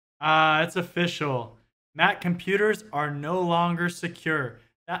It's official. Mac computers are no longer secure.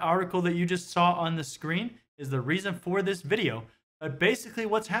 That article that you just saw on the screen is the reason for this video. But basically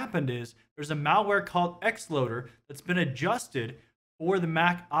what's happened is there's a malware called XLoader that's been adjusted for the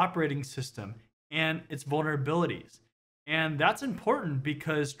Mac operating system and its vulnerabilities. And that's important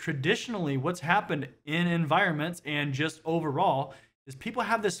because traditionally what's happened in environments and just overall is people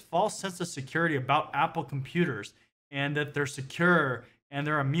have this false sense of security about Apple computers and that they're secure and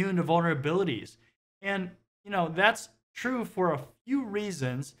they're immune to vulnerabilities. And, that's true for a few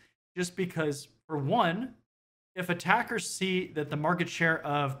reasons, just because, for one, if attackers see that the market share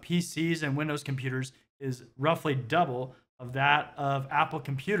of PCs and Windows computers is roughly double of that of Apple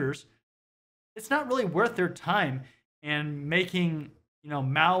computers, it's not really worth their time and making,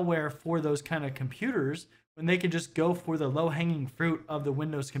 malware for those kind of computers when they could just go for the low-hanging fruit of the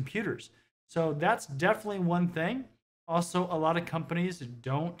Windows computers. So that's definitely one thing. Also, a lot of companies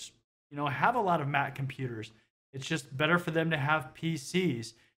don't, have a lot of Mac computers. It's just better for them to have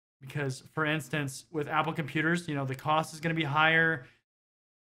PCs because, for instance, with Apple computers, the cost is going to be higher.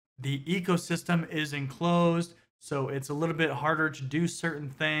 The ecosystem is enclosed, so it's a little bit harder to do certain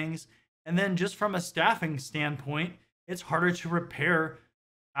things. And then just from a staffing standpoint, it's harder to repair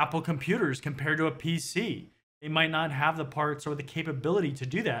Apple computers compared to a PC. They might not have the parts or the capability to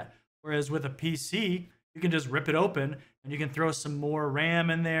do that. Whereas with a PC, you can just rip it open and you can throw some more RAM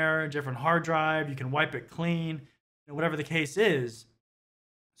in there, a different hard drive, you can wipe it clean, whatever the case is.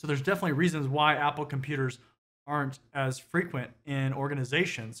 So there's definitely reasons why Apple computers aren't as frequent in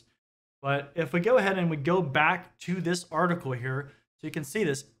organizations. But if we go ahead and we go back to this article here, so you can see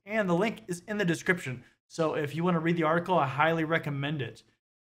this, and the link is in the description. So if you want to read the article, I highly recommend it.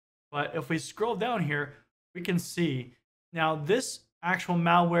 But if we scroll down here, we can see now this actual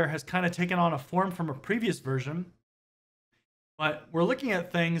malware has kind of taken on a form from a previous version. But we're looking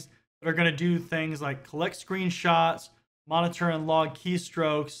at things that are going to do things like collect screenshots, monitor and log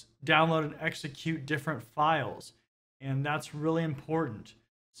keystrokes, download and execute different files. And that's really important.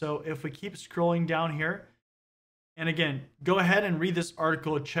 So if we keep scrolling down here, and again, go ahead and read this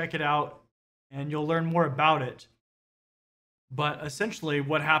article, check it out, and you'll learn more about it. But essentially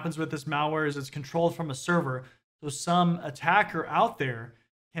what happens with this malware is it's controlled from a server. So some attacker out there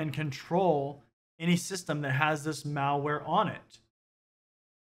can control any system that has this malware on it.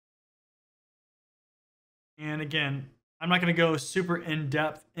 And again, I'm not going to go super in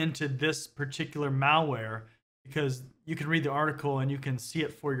depth into this particular malware because you can read the article and you can see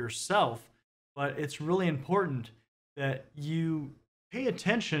it for yourself. But it's really important that you pay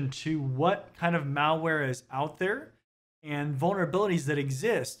attention to what kind of malware is out there and vulnerabilities that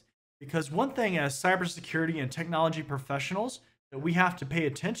exist. Because one thing as cybersecurity and technology professionals that we have to pay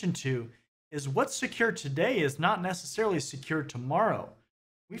attention to is what's secure today is not necessarily secure tomorrow.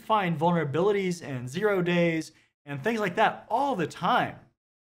 We find vulnerabilities and 0 days and things like that all the time.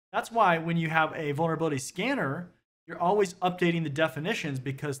 That's why when you have a vulnerability scanner, you're always updating the definitions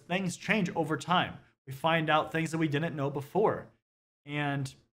because things change over time. We find out things that we didn't know before.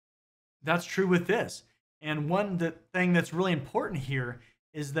 And that's true with this. And thing that's really important here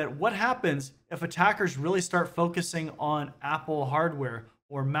is that what happens if attackers really start focusing on Apple hardware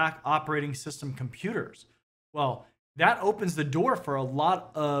or Mac operating system computers? Well, that opens the door for a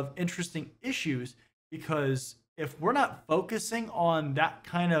lot of interesting issues because if we're not focusing on that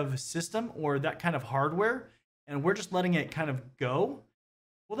kind of system or that kind of hardware and we're just letting it kind of go,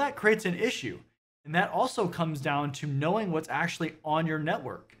 well, that creates an issue. And that also comes down to knowing what's actually on your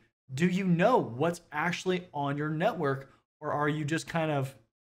network. Do you know what's actually on your network, or are you just kind of,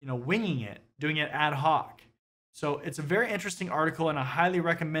 winging it, doing it ad hoc? So it's a very interesting article, and I highly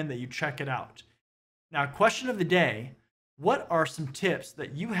recommend that you check it out. Now, question of the day: what are some tips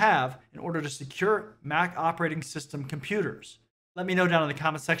that you have in order to secure Mac operating system computers? Let me know down in the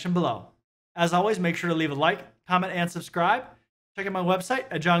comment section below. As always, make sure to leave a like, comment, and subscribe. Check out my website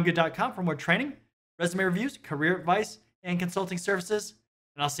at johngood.com for more training, resume reviews, career advice, and consulting services.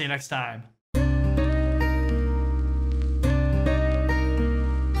 And I'll see you next time.